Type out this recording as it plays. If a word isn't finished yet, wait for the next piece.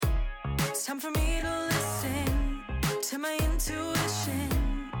It's time for me to listen to my intuition.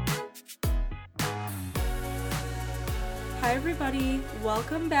 Hi everybody,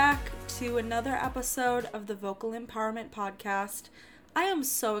 welcome back to another episode of the Vocal Empowerment Podcast. I am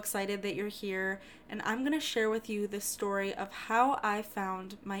so excited that you're here, and I'm going to share with you the story of how I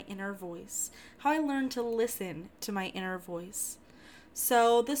found my inner voice, how I learned to listen to my inner voice.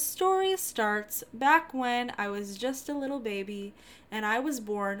 So the story starts back when I was just a little baby and I was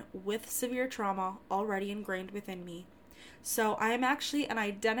born with severe trauma already ingrained within me. So I am actually an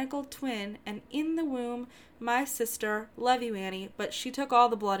identical twin, and in the womb, my sister, love you Annie, but she took all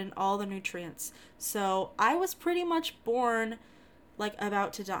the blood and all the nutrients. So I was pretty much born like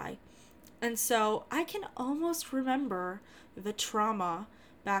about to die. And so I can almost remember the trauma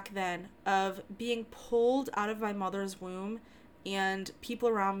back then of being pulled out of my mother's womb and people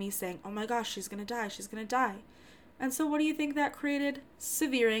around me saying, oh my gosh, she's gonna die, she's gonna die. And so what do you think that created?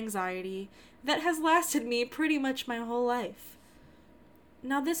 Severe anxiety that has lasted me pretty much my whole life.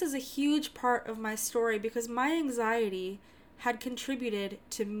 Now this is a huge part of my story because my anxiety had contributed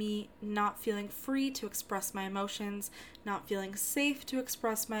to me not feeling free to express my emotions, not feeling safe to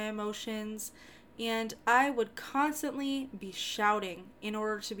express my emotions, and I would constantly be shouting in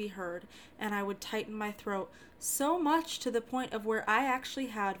order to be heard, and I would tighten my throat so much to the point of where I actually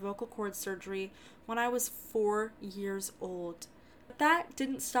had vocal cord surgery when I was 4 years old. But that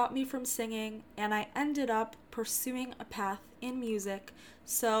didn't stop me from singing, and I ended up pursuing a path in music.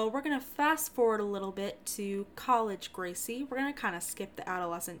 So we're going to fast forward a little bit to college, Gracie. We're going to kind of skip the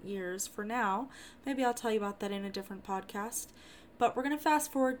adolescent years for now. Maybe I'll tell you about that in a different podcast. But we're going to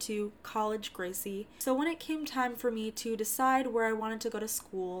fast forward to college, Gracie. So when it came time for me to decide where I wanted to go to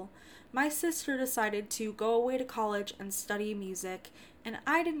school, my sister decided to go away to college and study music, and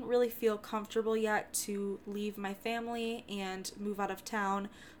I didn't really feel comfortable yet to leave my family and move out of town,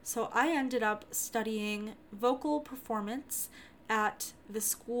 so I ended up studying vocal performance at the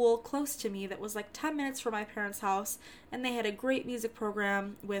school close to me that was like 10 minutes from my parents' house, and they had a great music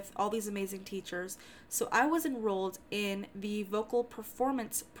program with all these amazing teachers. So I was enrolled in the vocal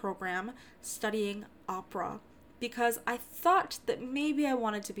performance program studying opera because I thought that maybe I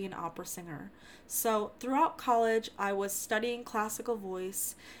wanted to be an opera singer. So throughout college, I was studying classical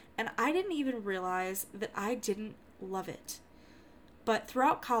voice, and I didn't even realize that I didn't love it. But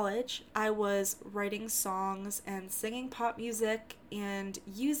throughout college, I was writing songs and singing pop music and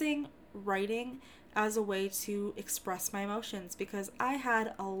using writing as a way to express my emotions because I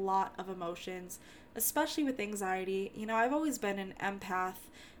had a lot of emotions, especially with anxiety. You know, I've always been an empath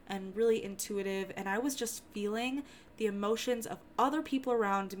and really intuitive, and I was just feeling the emotions of other people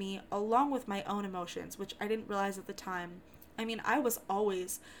around me along with my own emotions, which I didn't realize at the time. I mean, I was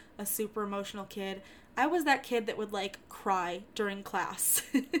always a super emotional kid. I was that kid that would like cry during class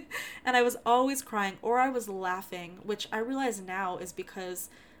and I was always crying or I was laughing, which I realize now is because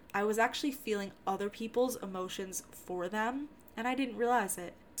I was actually feeling other people's emotions for them and I didn't realize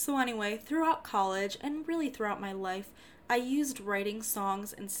it. So anyway, throughout college and really throughout my life, I used writing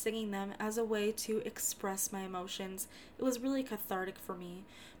songs and singing them as a way to express my emotions. It was really cathartic for me.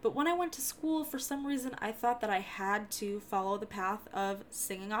 But when I went to school, for some reason, I thought that I had to follow the path of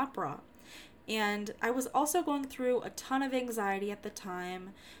singing opera. And I was also going through a ton of anxiety at the time.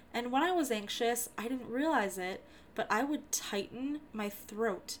 And when I was anxious, I didn't realize it, but I would tighten my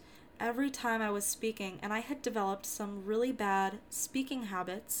throat every time I was speaking, and I had developed some really bad speaking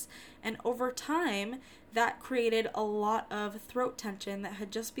habits, and over time that created a lot of throat tension that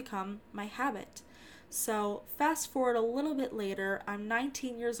had just become my habit. So fast forward a little bit later, I'm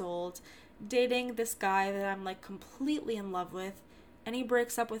 19 years old, dating this guy that I'm like completely in love with, and he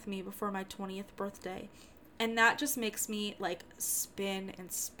breaks up with me before my 20th birthday. And that just makes me like spin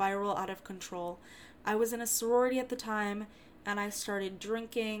and spiral out of control. I was in a sorority at the time, and I started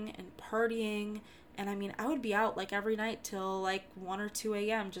drinking and partying, and I mean, I would be out like every night till like 1 or 2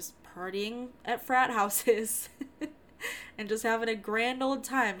 a.m. just partying at frat houses and just having a grand old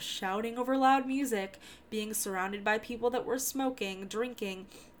time, shouting over loud music, being surrounded by people that were smoking, drinking,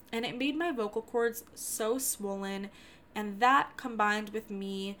 and it made my vocal cords so swollen, and that combined with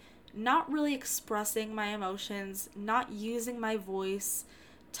me not really expressing my emotions, not using my voice,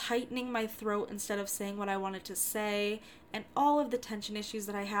 tightening my throat instead of saying what I wanted to say, and all of the tension issues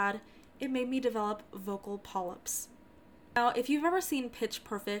that I had, it made me develop vocal polyps. Now, if you've ever seen Pitch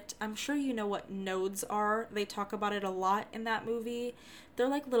Perfect, I'm sure you know what nodes are. They talk about it a lot in that movie. They're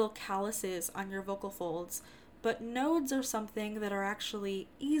like little calluses on your vocal folds. But nodes are something that are actually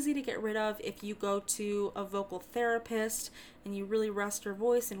easy to get rid of if you go to a vocal therapist and you really rest your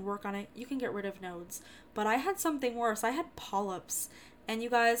voice and work on it. You can get rid of nodes. But I had something worse. I had polyps. And you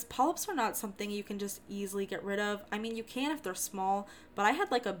guys, polyps are not something you can just easily get rid of. I mean, you can if they're small, but I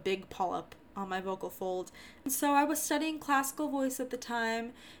had like a big polyp on my vocal fold. And so I was studying classical voice at the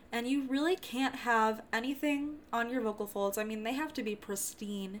time, and you really can't have anything on your vocal folds. I mean, they have to be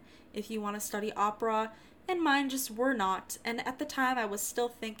pristine if you want to study opera, and mine just were not. And at the time, I was still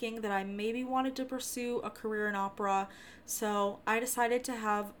thinking that I maybe wanted to pursue a career in opera, so I decided to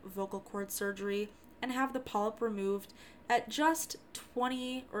have vocal cord surgery and have the polyp removed at just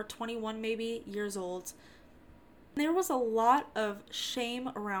 20 or 21 maybe years old. There was a lot of shame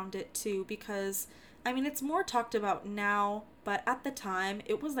around it too, because I mean, it's more talked about now, but at the time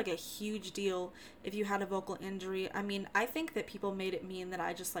it was like a huge deal if you had a vocal injury. I mean, I think that people made it mean that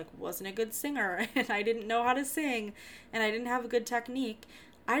I just like wasn't a good singer and I didn't know how to sing and I didn't have a good technique.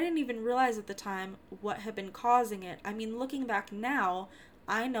 I didn't even realize at the time what had been causing it. I mean, looking back now,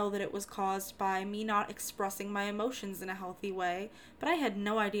 I know that it was caused by me not expressing my emotions in a healthy way, but I had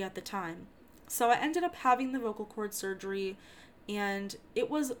no idea at the time. So I ended up having the vocal cord surgery, and it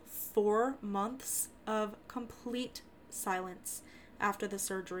was 4 months of complete silence after the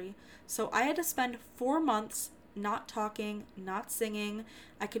surgery. So I had to spend 4 months not talking, not singing.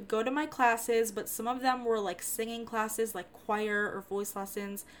 I could go to my classes, but some of them were like singing classes, like choir or voice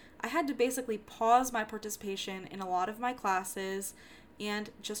lessons. I had to basically pause my participation in a lot of my classes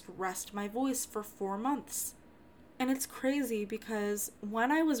and just rest my voice for 4 months. And it's crazy because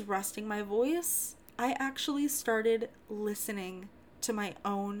when I was resting my voice, I actually started listening to my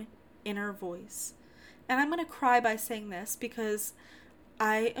own inner voice. And I'm going to cry by saying this because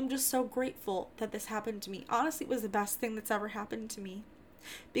I am just so grateful that this happened to me. Honestly, it was the best thing that's ever happened to me.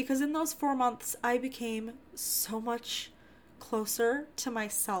 Because in those 4 months, I became so much closer to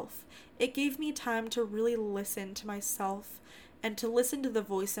myself. It gave me time to really listen to myself and to listen to the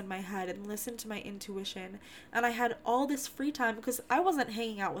voice in my head and listen to my intuition. And I had all this free time because I wasn't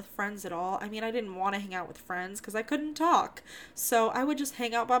hanging out with friends at all. I mean, I didn't want to hang out with friends because I couldn't talk. So I would just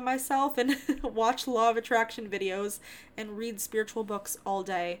hang out by myself and watch law of attraction videos and read spiritual books all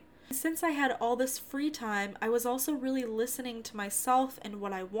day. Since I had all this free time, I was also really listening to myself and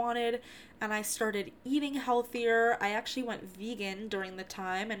what I wanted, and I started eating healthier. I actually went vegan during the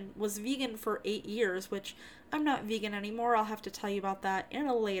time and was vegan for 8 years, which I'm not vegan anymore. I'll have to tell you about that in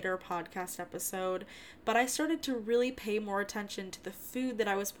a later podcast episode. But I started to really pay more attention to the food that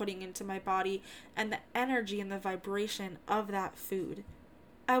I was putting into my body and the energy and the vibration of that food.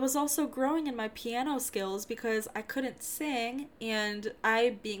 I was also growing in my piano skills because I couldn't sing, and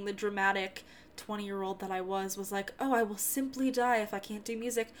I, being the dramatic 20-year-old that I was like, oh, I will simply die if I can't do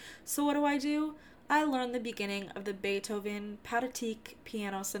music. So what do? I learned the beginning of the Beethoven Pathetique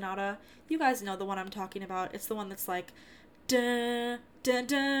piano sonata. You guys know the one I'm talking about. It's the one that's like, dun, dun,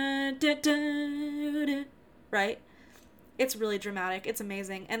 dun, dun, dun, dun, right? It's really dramatic. It's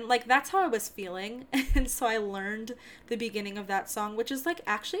amazing. And like, that's how I was feeling. And so I learned the beginning of that song, which is like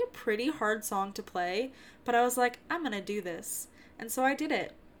actually a pretty hard song to play. But I was like, I'm going to do this. And so I did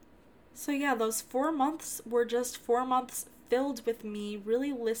it. So yeah, those 4 months were just 4 months filled with me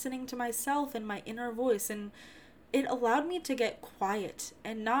really listening to myself and my inner voice. And it allowed me to get quiet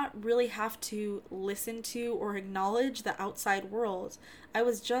and not really have to listen to or acknowledge the outside world. I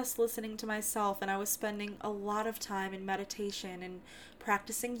was just listening to myself, and I was spending a lot of time in meditation and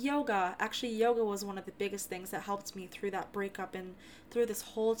practicing yoga. Actually, yoga was one of the biggest things that helped me through that breakup, and through this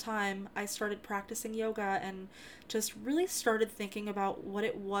whole time I started practicing yoga and just really started thinking about what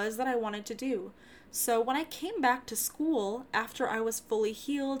it was that I wanted to do. So when I came back to school after I was fully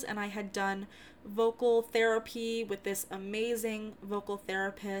healed and I had done vocal therapy with this amazing vocal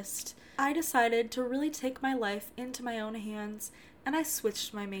therapist, I decided to really take my life into my own hands, and I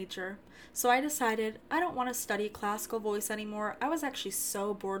switched my major. So I decided I don't want to study classical voice anymore. I was actually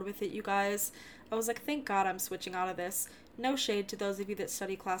so bored with it, you guys. I was like, thank God I'm switching out of this. No shade to those of you that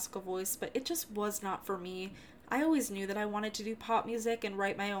study classical voice, but it just was not for me. I always knew that I wanted to do pop music and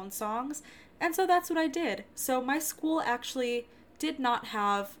write my own songs, and so that's what I did. So my school actually did not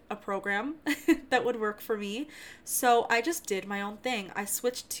have a program that would work for me, so I just did my own thing. I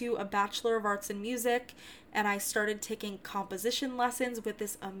switched to a Bachelor of Arts in Music, and I started taking composition lessons with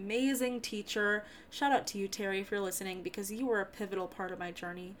this amazing teacher. Shout out to you, Terry, if you're listening, because you were a pivotal part of my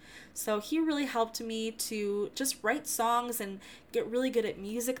journey. So he really helped me to just write songs and get really good at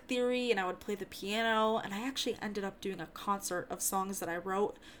music theory, and I would play the piano, and I actually ended up doing a concert of songs that I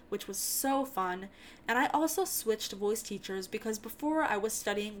wrote, which was so fun. And I also switched voice teachers because before I was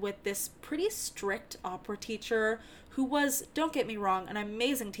studying with this pretty strict opera teacher who was, don't get me wrong, an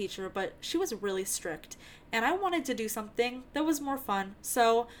amazing teacher, but she was really strict. And I wanted to do something that was more fun.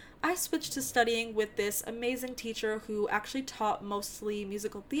 So I switched to studying with this amazing teacher who actually taught mostly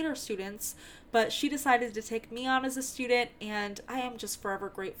musical theater students, but she decided to take me on as a student, and I am just forever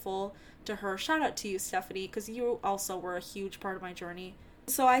grateful to her. Shout out to you, Stephanie, because you also were a huge part of my journey.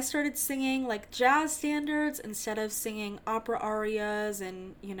 So I started singing like jazz standards instead of singing opera arias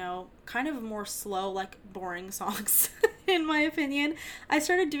and, kind of more slow, like boring songs, in my opinion. I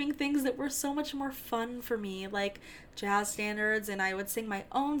started doing things that were so much more fun for me, like jazz standards, and I would sing my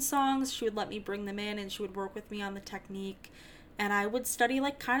own songs. She would let me bring them in and she would work with me on the technique. And I would study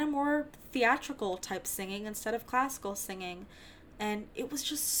like kind of more theatrical type singing instead of classical singing. And it was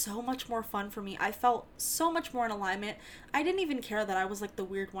just so much more fun for me. I felt so much more in alignment. I didn't even care that I was like the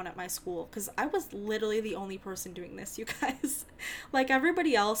weird one at my school, because I was literally the only person doing this, you guys. Like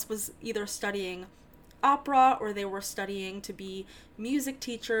everybody else was either studying opera, or they were studying to be music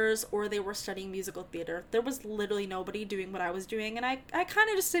teachers, or they were studying musical theater. There was literally nobody doing what I was doing, and I kind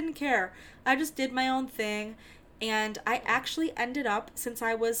of just didn't care. I just did my own thing, and I actually ended up, since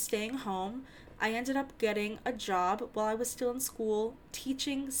I was staying home, I ended up getting a job while I was still in school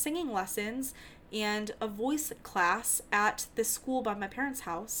teaching singing lessons and a voice class at this school by my parents'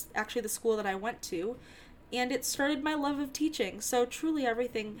 house, actually the school that I went to, and it started my love of teaching. So truly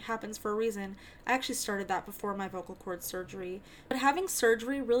everything happens for a reason. I actually started that before my vocal cord surgery. But having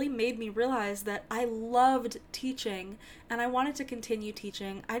surgery really made me realize that I loved teaching and I wanted to continue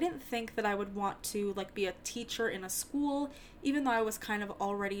teaching. I didn't think that I would want to be a teacher in a school, even though I was kind of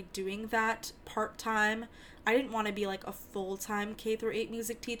already doing that part-time. I didn't want to be like a full-time K-8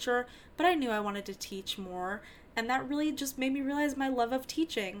 music teacher, but I knew I wanted to teach more, and that really just made me realize my love of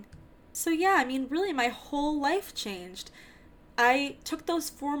teaching. So yeah, really my whole life changed. I took those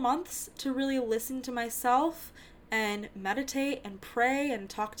 4 months to really listen to myself and meditate and pray and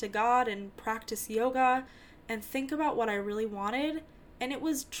talk to God and practice yoga and think about what I really wanted. And it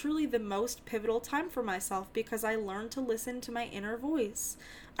was truly the most pivotal time for myself because I learned to listen to my inner voice.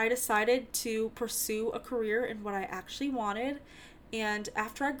 I decided to pursue a career in what I actually wanted. And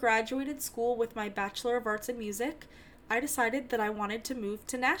after I graduated school with my Bachelor of Arts in Music, I decided that I wanted to move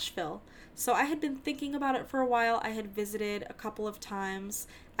to Nashville. So I had been thinking about it for a while. I had visited a couple of times.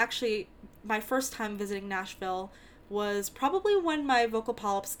 Actually, my first time visiting Nashville was probably when my vocal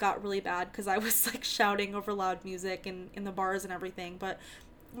polyps got really bad because I was shouting over loud music and in the bars and everything. But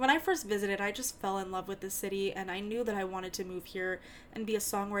when I first visited, I just fell in love with the city, and I knew that I wanted to move here and be a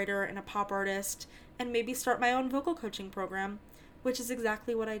songwriter and a pop artist and maybe start my own vocal coaching program, which is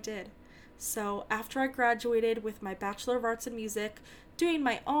exactly what I did. So after I graduated with my Bachelor of Arts in Music, doing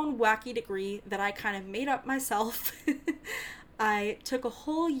my own wacky degree that I kind of made up myself, I took a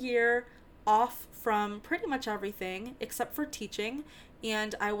whole year off from pretty much everything except for teaching,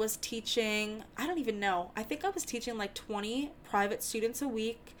 and I was teaching, I don't even know, I think I was teaching 20 private students a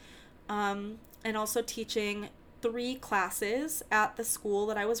week, and also teaching 3 classes at the school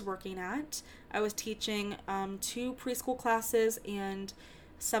that I was working at. I was teaching 2 preschool classes and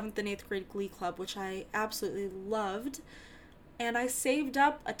 7th and 8th grade glee club, which I absolutely loved. And I saved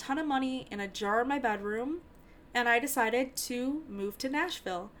up a ton of money in a jar in my bedroom, and I decided to move to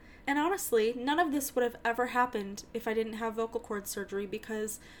Nashville. And honestly, none of this would have ever happened if I didn't have vocal cord surgery,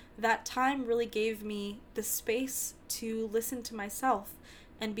 because that time really gave me the space to listen to myself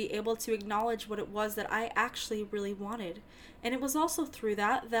and be able to acknowledge what it was that I actually really wanted. And it was also through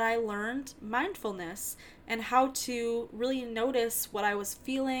that I learned mindfulness and how to really notice what I was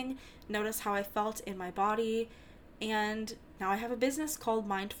feeling, notice how I felt in my body. And now I have a business called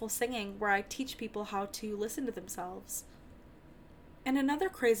Mindful Singing, where I teach people how to listen to themselves. And another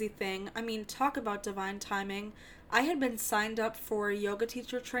crazy thing, talk about divine timing. I had been signed up for yoga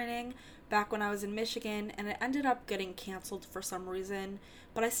teacher training back when I was in Michigan, and it ended up getting canceled for some reason,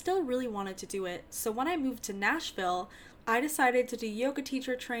 but I still really wanted to do it. So when I moved to Nashville, I decided to do yoga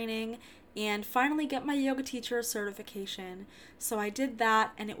teacher training and finally get my yoga teacher certification. So I did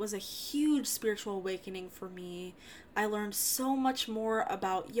that, and it was a huge spiritual awakening for me. I learned so much more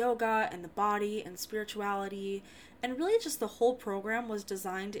about yoga and the body and spirituality, and really just the whole program was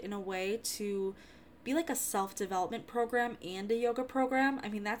designed in a way to be like a self-development program and a yoga program.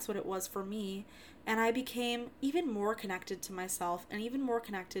 That's what it was for me. And I became even more connected to myself and even more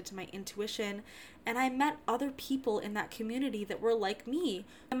connected to my intuition. And I met other people in that community that were like me.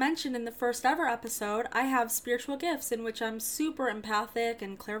 I mentioned in the first ever episode, I have spiritual gifts in which I'm super empathic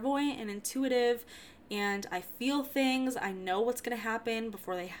and clairvoyant and intuitive. And I feel things. I know what's going to happen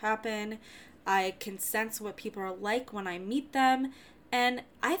before they happen. I can sense what people are like when I meet them. And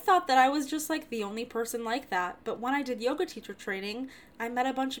I thought that I was just the only person like that. But when I did yoga teacher training, I met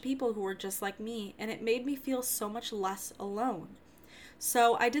a bunch of people who were just like me, and it made me feel so much less alone.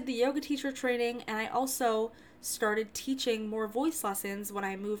 So I did the yoga teacher training, and I also started teaching more voice lessons when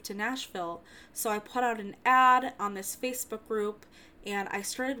I moved to Nashville. So I put out an ad on this Facebook group, and I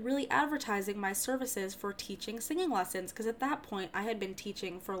started really advertising my services for teaching singing lessons, because at that point I had been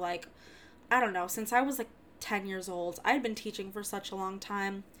teaching for like, I don't know, since I was like 10 years old. I had been teaching for such a long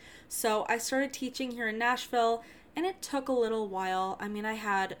time. So I started teaching here in Nashville, and it took a little while. I mean, I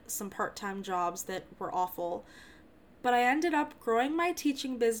had some part-time jobs that were awful, but I ended up growing my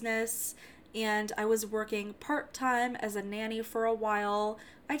teaching business, and I was working part-time as a nanny for a while.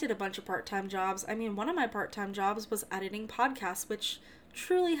 I did a bunch of part-time jobs. I mean, one of my part-time jobs was editing podcasts, which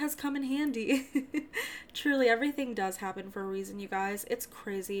truly has come in handy. Truly, everything does happen for a reason, you guys. It's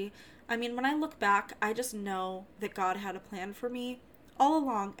crazy. I mean, when I look back, I just know that God had a plan for me all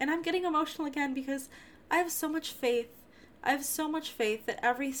along. And I'm getting emotional again because I have so much faith. I have so much faith that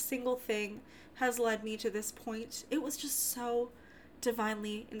every single thing has led me to this point. It was just so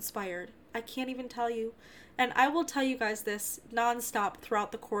divinely inspired. I can't even tell you. And I will tell you guys this nonstop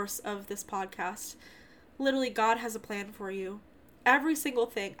throughout the course of this podcast. Literally, God has a plan for you. Every single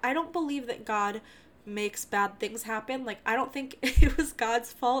thing. I don't believe that God makes bad things happen. Like, I don't think it was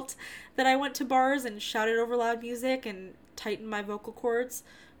God's fault that I went to bars and shouted over loud music and tightened my vocal cords.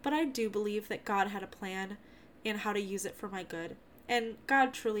 But I do believe that God had a plan and how to use it for my good. And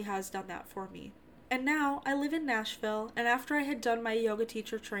God truly has done that for me. And now I live in Nashville, and after I had done my yoga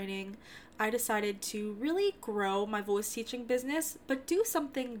teacher training, I decided to really grow my voice teaching business, but do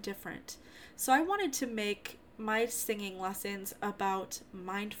something different. So I wanted to make my singing lessons about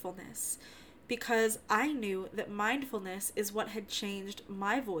mindfulness, because I knew that mindfulness is what had changed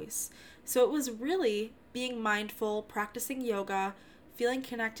my voice. So it was really being mindful, practicing yoga, feeling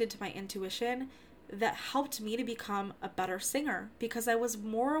connected to my intuition that helped me to become a better singer, because I was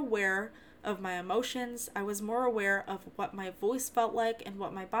more aware of my emotions. I was more aware of what my voice felt like and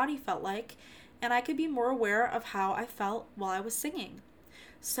what my body felt like, and I could be more aware of how I felt while I was singing.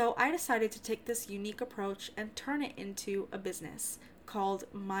 So I decided to take this unique approach and turn it into a business called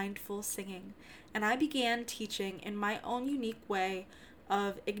Mindful Singing. And I began teaching in my own unique way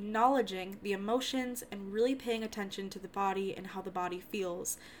of acknowledging the emotions and really paying attention to the body and how the body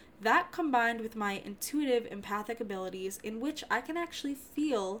feels. That combined with my intuitive empathic abilities, in which I can actually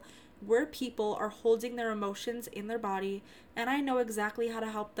feel where people are holding their emotions in their body, and I know exactly how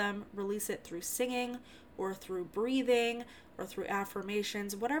to help them release it through singing or through breathing or through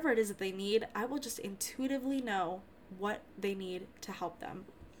affirmations, whatever it is that they need. I will just intuitively know what they need to help them.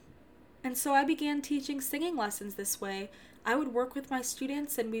 And so I began teaching singing lessons this way. I would work with my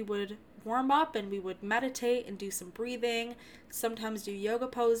students, and we would warm up and we would meditate and do some breathing, sometimes do yoga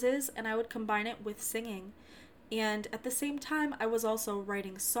poses, and I would combine it with singing. And at the same time, I was also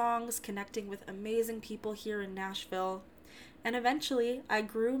writing songs, connecting with amazing people here in Nashville. And eventually, I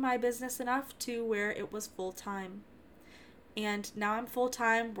grew my business enough to where it was full-time. And now I'm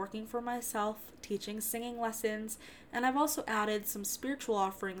full-time working for myself, teaching singing lessons, and I've also added some spiritual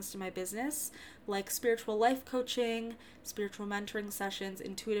offerings to my business, like spiritual life coaching, spiritual mentoring sessions,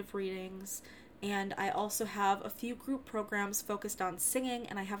 intuitive readings, and I also have a few group programs focused on singing,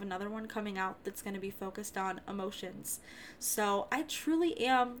 and I have another one coming out that's going to be focused on emotions. So I truly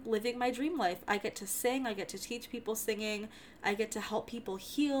am living my dream life. I get to sing, I get to teach people singing, I get to help people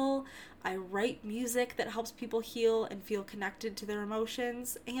heal, I write music that helps people heal and feel connected to their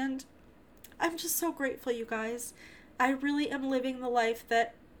emotions, and I'm just so grateful, you guys. I really am living the life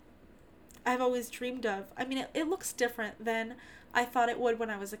that I've always dreamed of. I mean, it looks different than I thought it would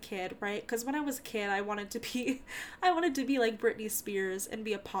when I was a kid, right? Because when I was a kid, I wanted to be like Britney Spears and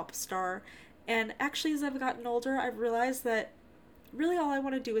be a pop star. And actually, as I've gotten older, I've realized that really all I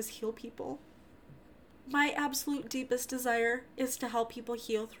want to do is heal people. My absolute deepest desire is to help people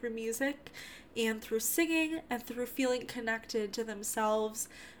heal through music and through singing and through feeling connected to themselves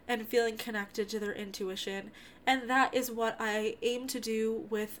and feeling connected to their intuition. And that is what I aim to do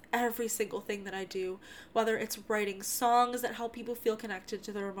with every single thing that I do, whether it's writing songs that help people feel connected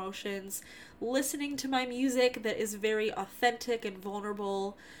to their emotions, listening to my music that is very authentic and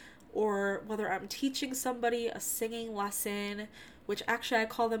vulnerable, or whether I'm teaching somebody a singing lesson, which actually I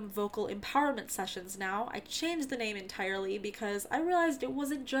call them vocal empowerment sessions now. I changed the name entirely because I realized it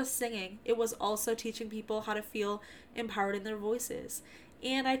wasn't just singing. It was also teaching people how to feel empowered in their voices.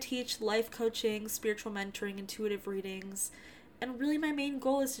 And I teach life coaching, spiritual mentoring, intuitive readings. And really my main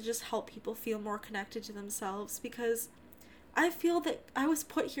goal is to just help people feel more connected to themselves, because I feel that I was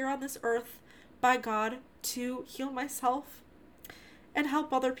put here on this earth by God to heal myself and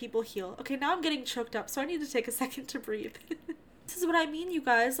help other people heal. Okay, now I'm getting choked up, so I need to take a second to breathe. This is what I mean, you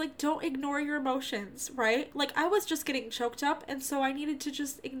guys. Like, don't ignore your emotions, right? Like, I was just getting choked up, and so I needed to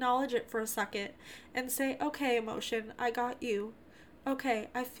just acknowledge it for a second and say, okay, emotion, I got you. Okay,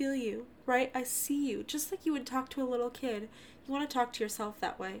 I feel you, right? I see you. Just like you would talk to a little kid. You want to talk to yourself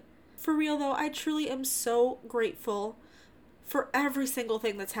that way. For real, though, I truly am so grateful for every single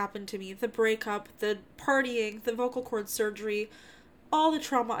thing that's happened to me. The breakup, the partying, the vocal cord surgery, all the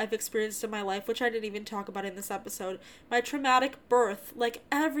trauma I've experienced in my life, which I didn't even talk about in this episode, my traumatic birth, like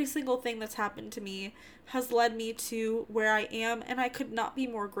every single thing that's happened to me has led me to where I am, and I could not be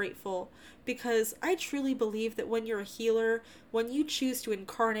more grateful, because I truly believe that when you're a healer, when you choose to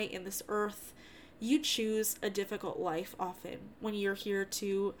incarnate in this earth, you choose a difficult life often when you're here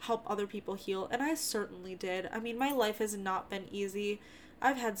to help other people heal, and I certainly did. I mean, my life has not been easy.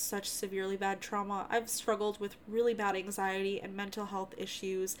 I've had such severely bad trauma. I've struggled with really bad anxiety and mental health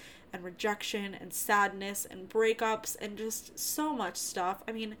issues and rejection and sadness and breakups and just so much stuff.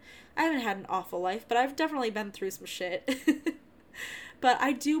 I mean, I haven't had an awful life, but I've definitely been through some shit. But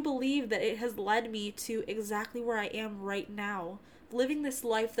I do believe that it has led me to exactly where I am right now. Living this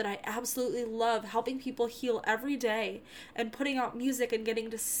life that I absolutely love, helping people heal every day, and putting out music and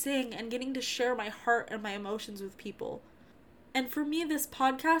getting to sing and getting to share my heart and my emotions with people. And for me, this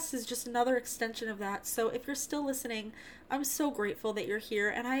podcast is just another extension of that. So if you're still listening, I'm so grateful that you're here,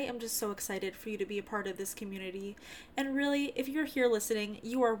 and I am just so excited for you to be a part of this community. And really, if you're here listening,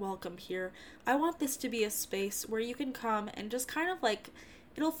 you are welcome here. I want this to be a space where you can come and just kind of like,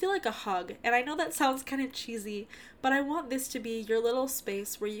 it'll feel like a hug. And I know that sounds kind of cheesy, but I want this to be your little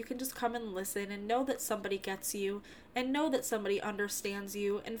space where you can just come and listen and know that somebody gets you and know that somebody understands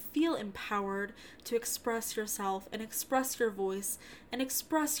you and feel empowered to express yourself and express your voice and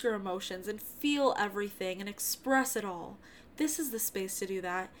express your emotions and feel everything and express it all. This is the space to do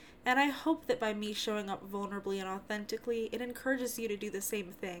that. And I hope that by me showing up vulnerably and authentically, it encourages you to do the same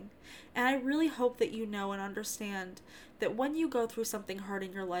thing. And I really hope that you know and understand that when you go through something hard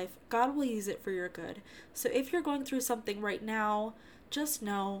in your life, God will use it for your good. So if you're going through something right now, just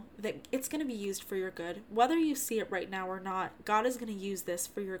know that it's going to be used for your good. Whether you see it right now or not, God is going to use this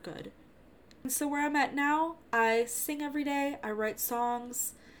for your good. And so where I'm at now, I sing every day, I write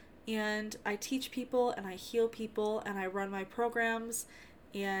songs, and I teach people, and I heal people, and I run my programs.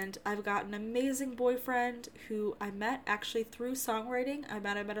 And I've got an amazing boyfriend who I met actually through songwriting. I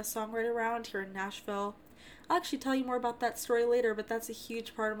met him at a songwriter round here in Nashville. I'll actually tell you more about that story later, but that's a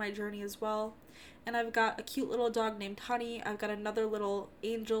huge part of my journey as well. And I've got a cute little dog named Honey. I've got another little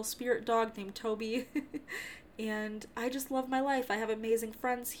angel spirit dog named Toby. And I just love my life. I have amazing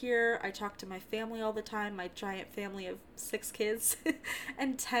friends here. I talk to my family all the time, my giant family of 6 kids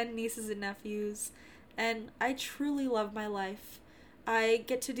and 10 nieces and nephews. And I truly love my life. I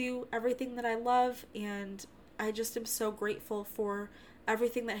get to do everything that I love, and I just am so grateful for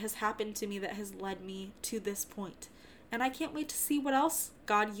everything that has happened to me that has led me to this point. And I can't wait to see what else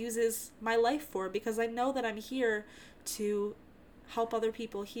God uses my life for, because I know that I'm here to help other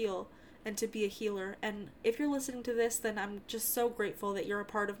people heal and to be a healer. And if you're listening to this, then I'm just so grateful that you're a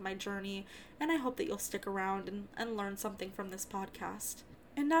part of my journey, and I hope that you'll stick around and learn something from this podcast.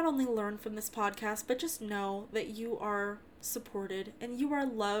 And not only learn from this podcast, but just know that you are supported and you are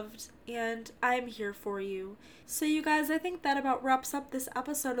loved, and I'm here for you. So you guys, I think that about wraps up this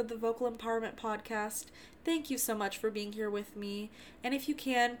episode of the Vocal Empowerment Podcast. Thank you so much for being here with me. And if you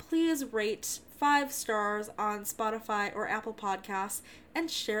can, please rate 5 stars on Spotify or Apple Podcasts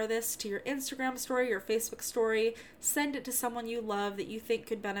and share this to your Instagram story, your Facebook story. Send it to someone you love that you think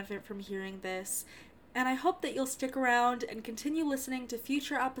could benefit from hearing this. And I hope that you'll stick around and continue listening to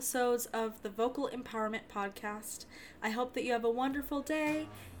future episodes of the Vocal Empowerment Podcast. I hope that you have a wonderful day,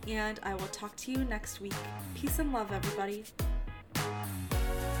 and I will talk to you next week. Peace and love, everybody.